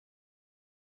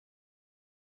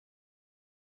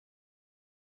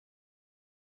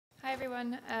Hi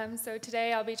everyone. So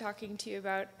today I'll be talking to you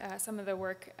about some of the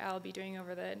work I'll be doing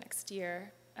over the next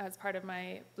year as part of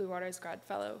my Blue Waters grad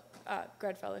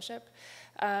fellowship.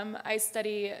 I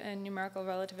study numerical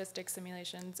relativistic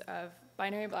simulations of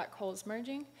binary black holes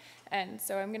merging, and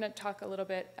so I'm going to talk a little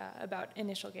bit about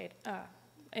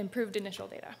improved initial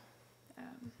data.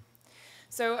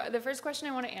 So the first question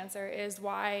I want to answer is,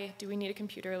 why do we need a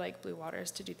computer like Blue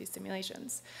Waters to do these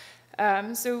simulations?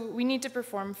 So we need to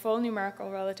perform full numerical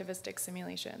relativistic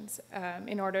simulations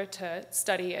in order to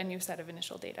study a new set of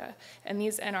initial data. And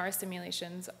these NR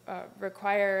simulations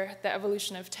require the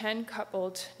evolution of 10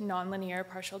 coupled nonlinear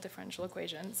partial differential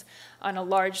equations on a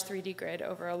large 3D grid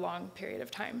over a long period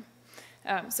of time.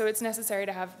 So it's necessary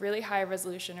to have really high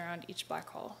resolution around each black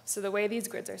hole. So the way these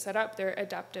grids are set up, they're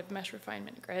adaptive mesh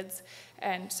refinement grids.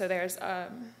 And so there's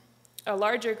a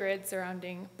larger grid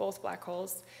surrounding both black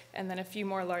holes, and then a few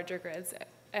more larger grids.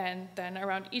 And then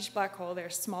around each black hole,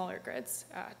 there's smaller grids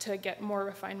to get more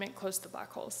refinement close to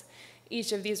black holes.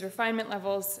 Each of these refinement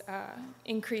levels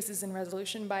increases in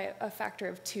resolution by a factor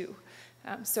of 2.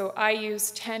 So I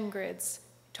use 10 grids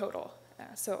total.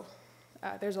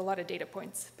 There's a lot of data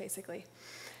points, basically.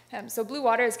 So Blue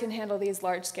Waters can handle these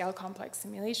large-scale complex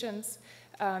simulations.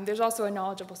 There's also a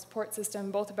knowledgeable support system,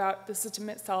 both about the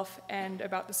system itself and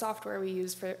about the software we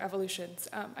use for evolutions.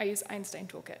 I use Einstein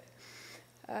Toolkit.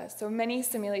 So many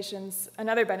simulations,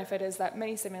 another benefit is that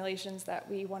many simulations that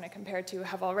we want to compare to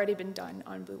have already been done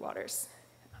on Blue Waters.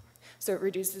 So it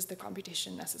reduces the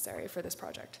computation necessary for this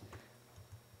project.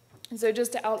 And so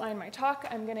just to outline my talk,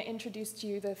 I'm going to introduce to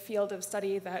you the field of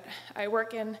study that I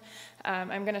work in.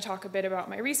 I'm going to talk a bit about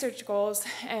my research goals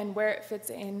and where it fits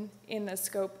in the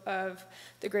scope of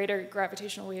the greater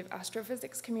gravitational wave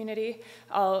astrophysics community.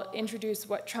 I'll introduce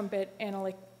what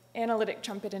analytic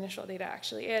trumpet initial data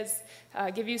actually is,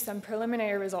 give you some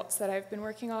preliminary results that I've been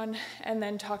working on, and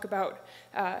then talk about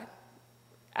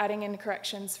adding in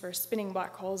corrections for spinning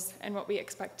black holes and what we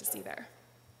expect to see there.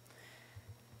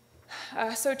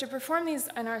 So to perform these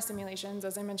NR simulations,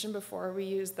 as I mentioned before, we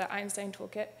use the Einstein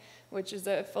Toolkit, which is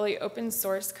a fully open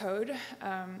source code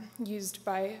used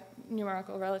by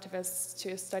numerical relativists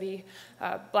to study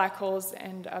black holes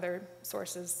and other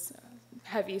sources,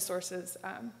 heavy sources,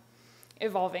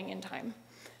 evolving in time.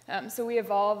 So we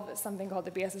evolve something called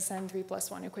the BSSN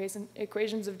 3+1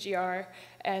 equations of GR,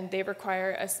 and they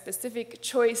require a specific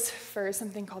choice for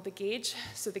something called the gauge.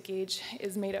 So the gauge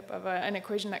is made up of an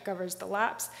equation that governs the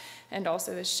lapse and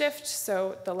also the shift.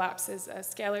 So the lapse is a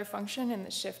scalar function, and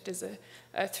the shift is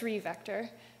a 3 vector.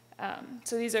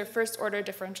 So these are first-order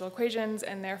differential equations,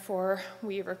 and therefore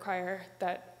we require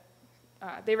that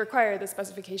they require the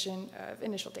specification of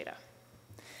initial data.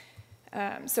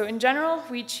 So in general,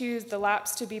 we choose the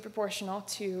lapse to be proportional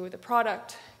to the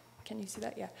product. Can you see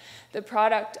that? Yeah. The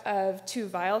product of 2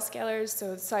 Weyl scalars.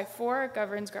 So psi4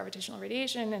 governs gravitational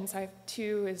radiation, and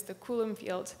psi2 is the Coulomb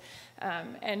field.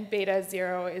 And beta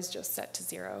 0 is just set to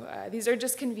 0. These are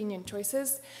just convenient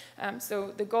choices.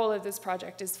 So the goal of this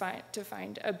project is to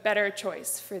find a better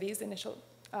choice for these initial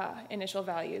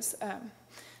values.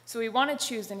 So we want to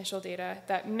choose initial data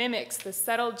that mimics the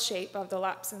settled shape of the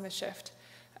lapse and the shift,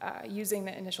 using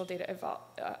these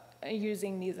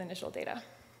initial data.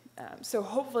 So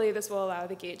hopefully this will allow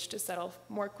the gauge to settle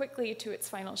more quickly to its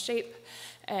final shape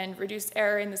and reduce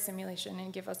error in the simulation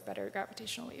and give us better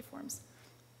gravitational waveforms.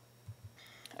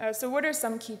 So what are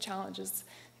some key challenges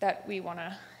that we want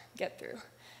to get through?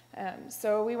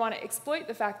 So we want to exploit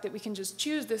the fact that we can just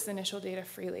choose this initial data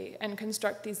freely and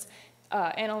construct these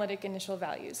analytic initial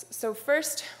values. So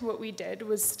first, what we did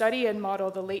was study and model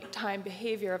the late time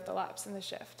behavior of the lapse and the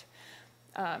shift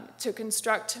to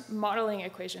construct modeling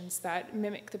equations that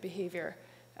mimic the behavior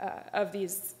of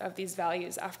these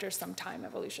values after some time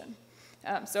evolution.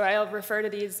 So I'll refer to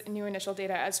these new initial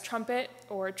data as trumpet,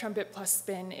 or trumpet plus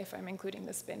spin if I'm including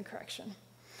the spin correction.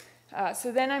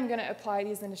 So then I'm going to apply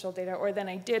these initial data, or then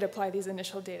I did apply these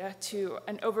initial data to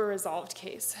an over-resolved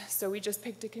case. So we just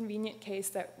picked a convenient case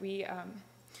that we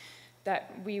had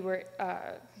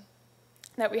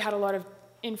a lot of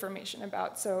information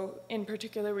about. So in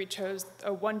particular, we chose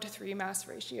a 1:3 mass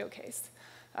ratio case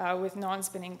with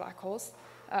non-spinning black holes.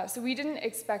 So we didn't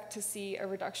expect to see a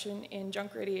reduction in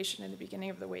junk radiation in the beginning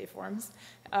of the waveforms,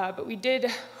 but we did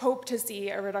hope to see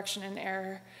a reduction in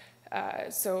error,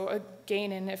 so a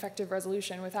gain in effective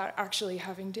resolution without actually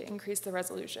having to increase the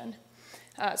resolution.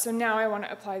 So now I want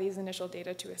to apply these initial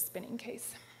data to a spinning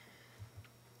case.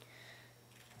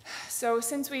 So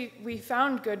since we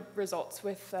found good results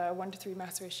with 1:3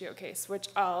 mass ratio case, which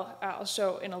I'll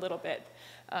show in a little bit,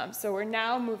 so we're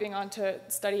now moving on to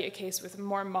study a case with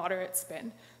more moderate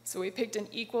spin. So we picked an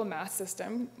equal mass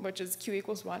system, which is Q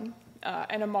equals 1,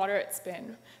 and a moderate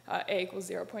spin, A equals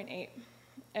 0.8.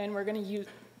 And we're going to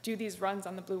do these runs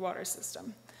on the blue water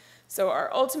system. So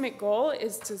our ultimate goal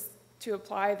is to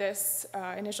apply this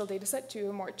initial data set to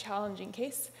a more challenging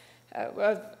case of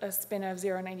a spin of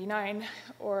 0.99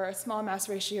 or small mass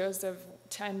ratios of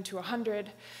 10 to 100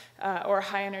 or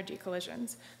high energy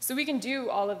collisions. So we can do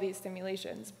all of these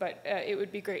simulations, but it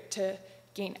would be great to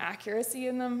gain accuracy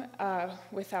in them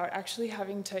without actually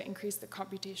having to increase the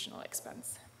computational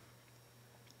expense.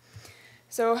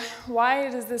 So why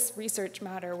does this research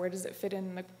matter? Where does it fit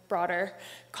in the broader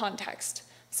context?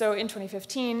 So in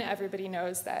 2015, everybody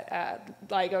knows that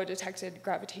LIGO detected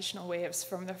gravitational waves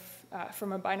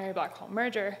from a binary black hole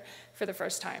merger for the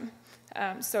first time.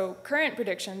 So current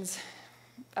predictions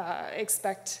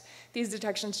expect these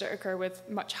detections to occur with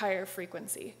much higher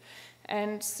frequency.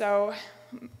 And so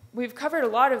we've covered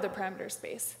a lot of the parameter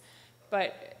space,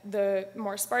 but the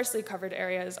more sparsely covered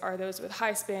areas are those with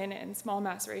high spin and small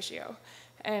mass ratio.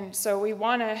 And so we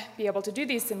want to be able to do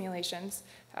these simulations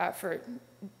for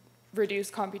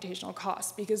reduced computational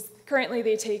costs, because currently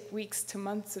they take weeks to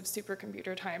months of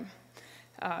supercomputer time,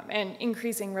 and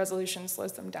increasing resolution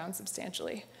slows them down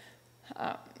substantially.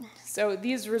 So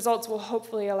these results will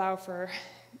hopefully allow for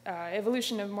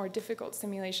evolution of more difficult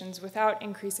simulations without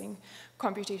increasing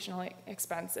computational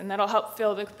expense, and that'll help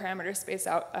fill the parameter space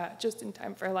out just in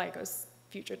time for LIGO's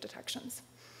future detections.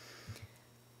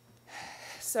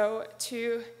 So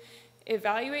to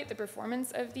evaluate the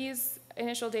performance of these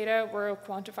initial data, we'll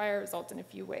quantify our results in a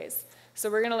few ways. So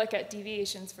we're going to look at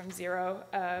deviations from 0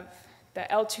 of the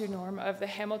L2 norm of the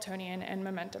Hamiltonian and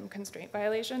Momentum constraint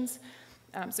violations.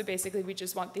 So basically, we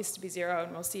just want these to be 0,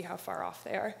 and we'll see how far off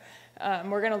they are.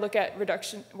 We're going to look at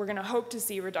reduction. We're going to hope to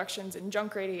see reductions in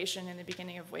junk radiation in the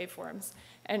beginning of waveforms,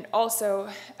 and also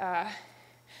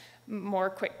more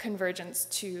quick convergence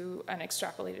to an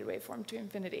extrapolated waveform to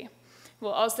infinity.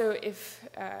 We'll also, if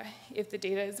the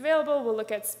data is available, we'll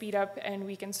look at speed up and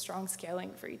weak and strong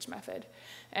scaling for each method.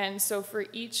 And so for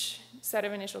each set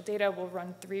of initial data, we'll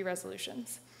run 3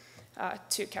 resolutions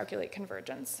to calculate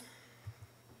convergence.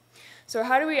 So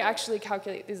how do we actually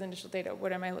calculate these initial data?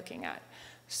 What am I looking at?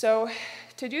 So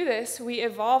to do this, we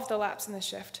evolve the lapse and the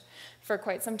shift for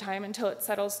quite some time until it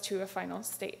settles to a final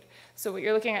state. So what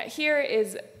you're looking at here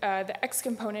is the x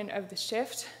component of the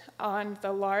shift on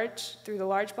through the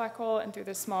large black hole and through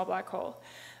the small black hole.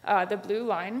 The blue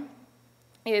line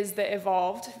is the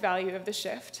evolved value of the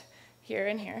shift here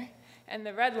and here, and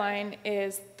the red line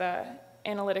is the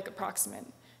analytic approximate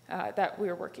that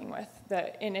we're working with,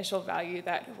 the initial value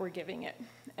that we're giving it.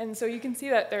 And so you can see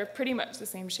that they're pretty much the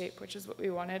same shape, which is what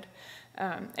we wanted.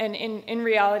 And in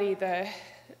reality, the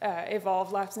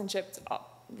evolved lapse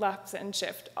and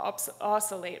shift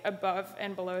oscillate above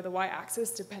and below the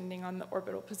y-axis depending on the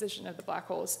orbital position of the black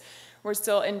holes. We're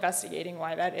still investigating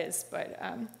why that is, but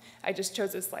I just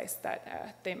chose a slice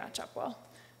that they match up well.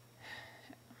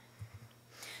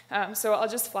 So I'll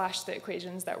just flash the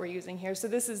equations that we're using here. So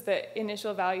this is the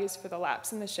initial values for the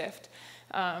lapse and the shift.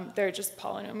 They're just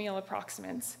polynomial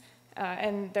approximates,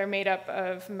 and they're made up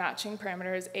of matching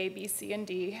parameters A, B, C, and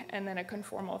D, and then a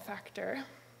conformal factor.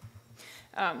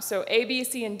 So A, B,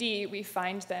 C, and D, we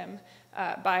find them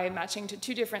by matching to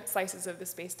 2 different slices of the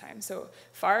space-time. So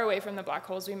far away from the black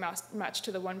holes, we match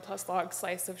to the 1 plus log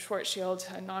slice of Schwarzschild,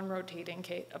 a non-rotating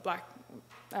black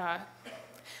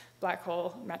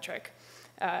hole metric.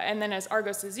 And then as R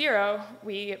goes to 0,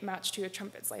 we match to a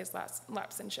trumpet slice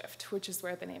lapse and shift, which is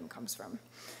where the name comes from.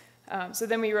 So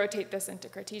then we rotate this into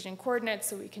Cartesian coordinates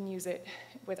so we can use it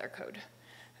with our code.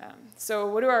 So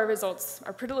what do our results,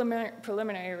 our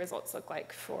preliminary results look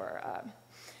like for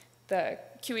the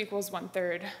Q equals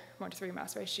 1/3, 1:3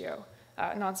 mass ratio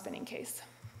non-spinning case?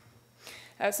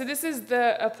 So this is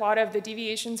a plot of the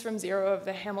deviations from 0 of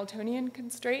the Hamiltonian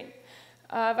constraint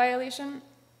violation.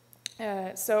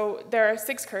 So there are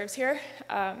 6 curves here.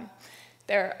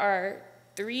 There are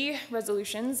 3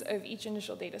 resolutions of each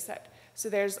initial data set. So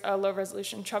there's a low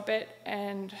resolution trumpet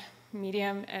and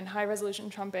medium and high resolution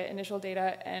trumpet initial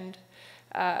data and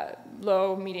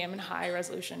low, medium, and high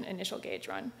resolution initial gauge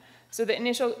run. So the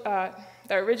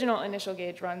original initial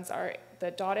gauge runs are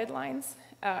the dotted lines,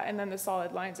 and then the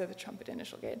solid lines are the trumpet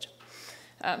initial gauge.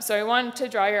 So I want to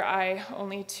draw your eye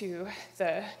only to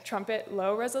the trumpet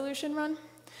low resolution run.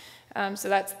 So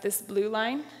that's this blue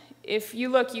line. If you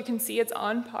look, you can see it's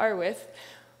on par with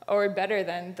or better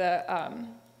than the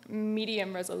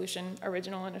medium resolution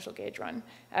original initial gauge run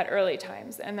at early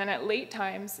times. And then at late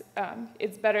times,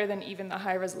 it's better than even the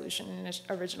high resolution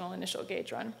original initial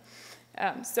gauge run.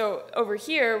 So over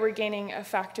here, we're gaining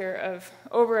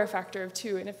over a factor of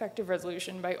 2 in effective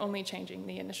resolution by only changing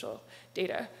the initial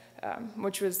data,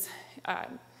 which was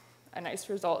a nice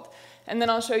result. And then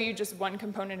I'll show you just one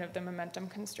component of the momentum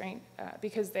constraint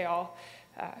because they all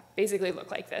basically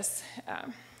look like this.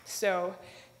 So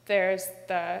there's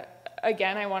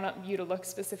again, I want you to look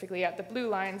specifically at the blue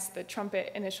lines. The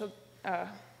trumpet initial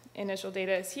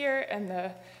data is here, and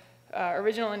the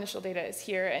original initial data is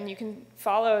here, and you can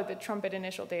follow the trumpet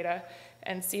initial data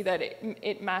and see that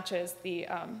it matches the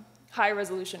high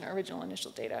resolution original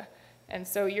initial data. And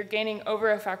so you're gaining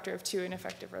over a factor of 2 in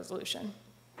effective resolution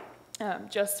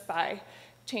just by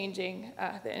changing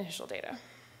the initial data.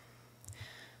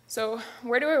 So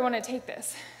where do I want to take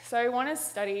this? So I want to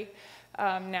study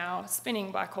now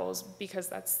spinning black holes because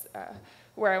that's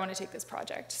where I want to take this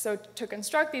project. So to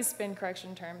construct these spin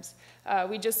correction terms,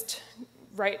 we just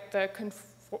write the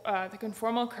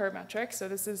conformal Kerr metric. So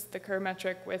this is the Kerr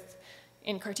metric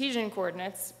in Cartesian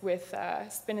coordinates with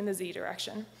spin in the z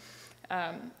direction.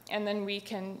 And then we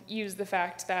can use the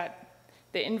fact that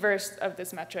the inverse of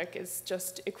this metric is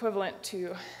just equivalent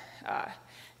to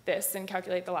this and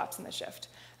calculate the lapse and the shift.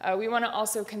 We want to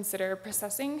also consider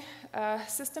precessing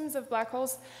systems of black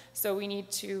holes. So we need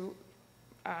to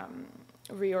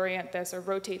reorient this or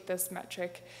rotate this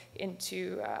metric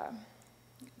into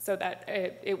so that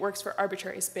it works for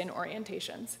arbitrary spin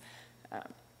orientations.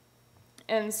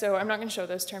 And so I'm not going to show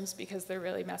those terms because they're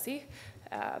really messy,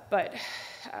 but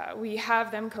we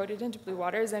have them coded into Blue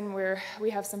Waters, and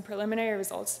we have some preliminary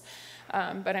results,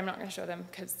 but I'm not going to show them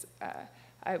because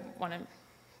I want to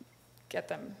get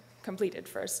them completed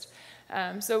first.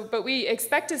 But we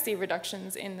expect to see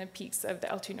reductions in the peaks of the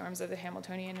L2 norms of the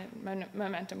Hamiltonian and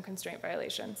Momentum constraint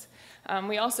violations.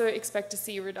 We also expect to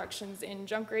see reductions in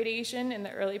junk radiation in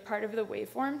the early part of the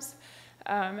waveforms.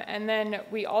 And then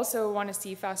we also want to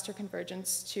see faster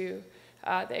convergence to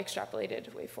the extrapolated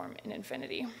waveform in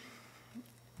infinity.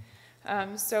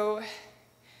 So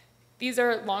these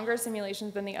are longer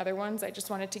simulations than the other ones. I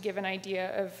just wanted to give an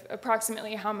idea of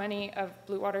approximately how many of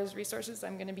Blue Waters resources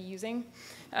I'm going to be using.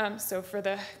 So for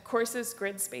the coarsest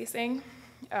grid spacing,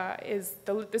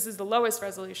 this is the lowest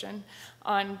resolution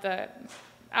on the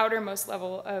outermost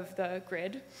level of the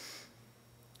grid.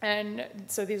 And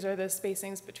so these are the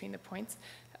spacings between the points.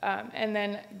 And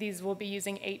then these will be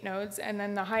using 8 nodes, and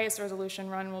then the highest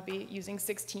resolution run will be using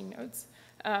 16 nodes.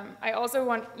 I also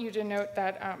want you to note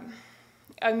that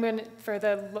for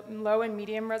the low and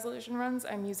medium resolution runs,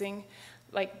 I'm using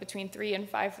like between 3,000 and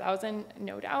 5,000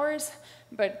 node hours,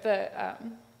 but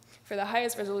for the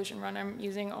highest resolution run, I'm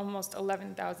using almost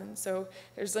 11,000. So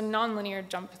there's a nonlinear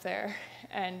jump there,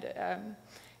 and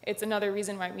it's another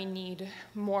reason why we need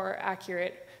more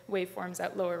accurate waveforms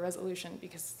at lower resolution,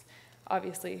 because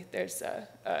obviously there's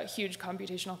a huge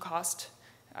computational cost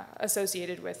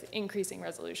associated with increasing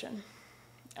resolution.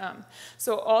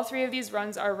 So all 3 of these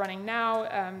runs are running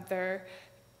now. They're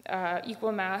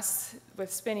equal mass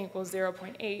with spin equals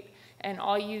 0.8, and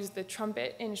all use the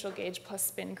trumpet initial gauge plus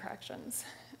spin corrections.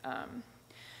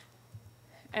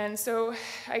 And so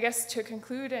I guess to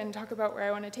conclude and talk about where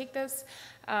I want to take this,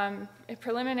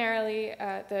 preliminarily,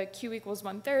 the Q equals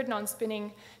 1/3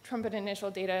 non-spinning trumpet initial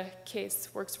data case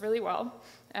works really well.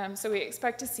 So we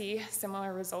expect to see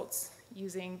similar results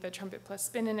using the trumpet plus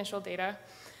spin initial data.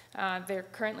 They're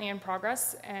currently in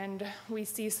progress, and we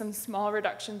see some small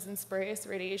reductions in spurious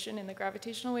radiation in the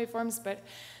gravitational waveforms, but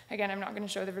again, I'm not going to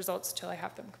show the results till I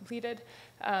have them completed.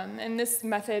 And this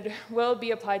method will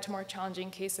be applied to more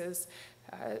challenging cases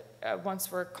once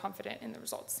we're confident in the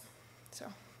results. So,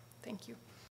 thank you.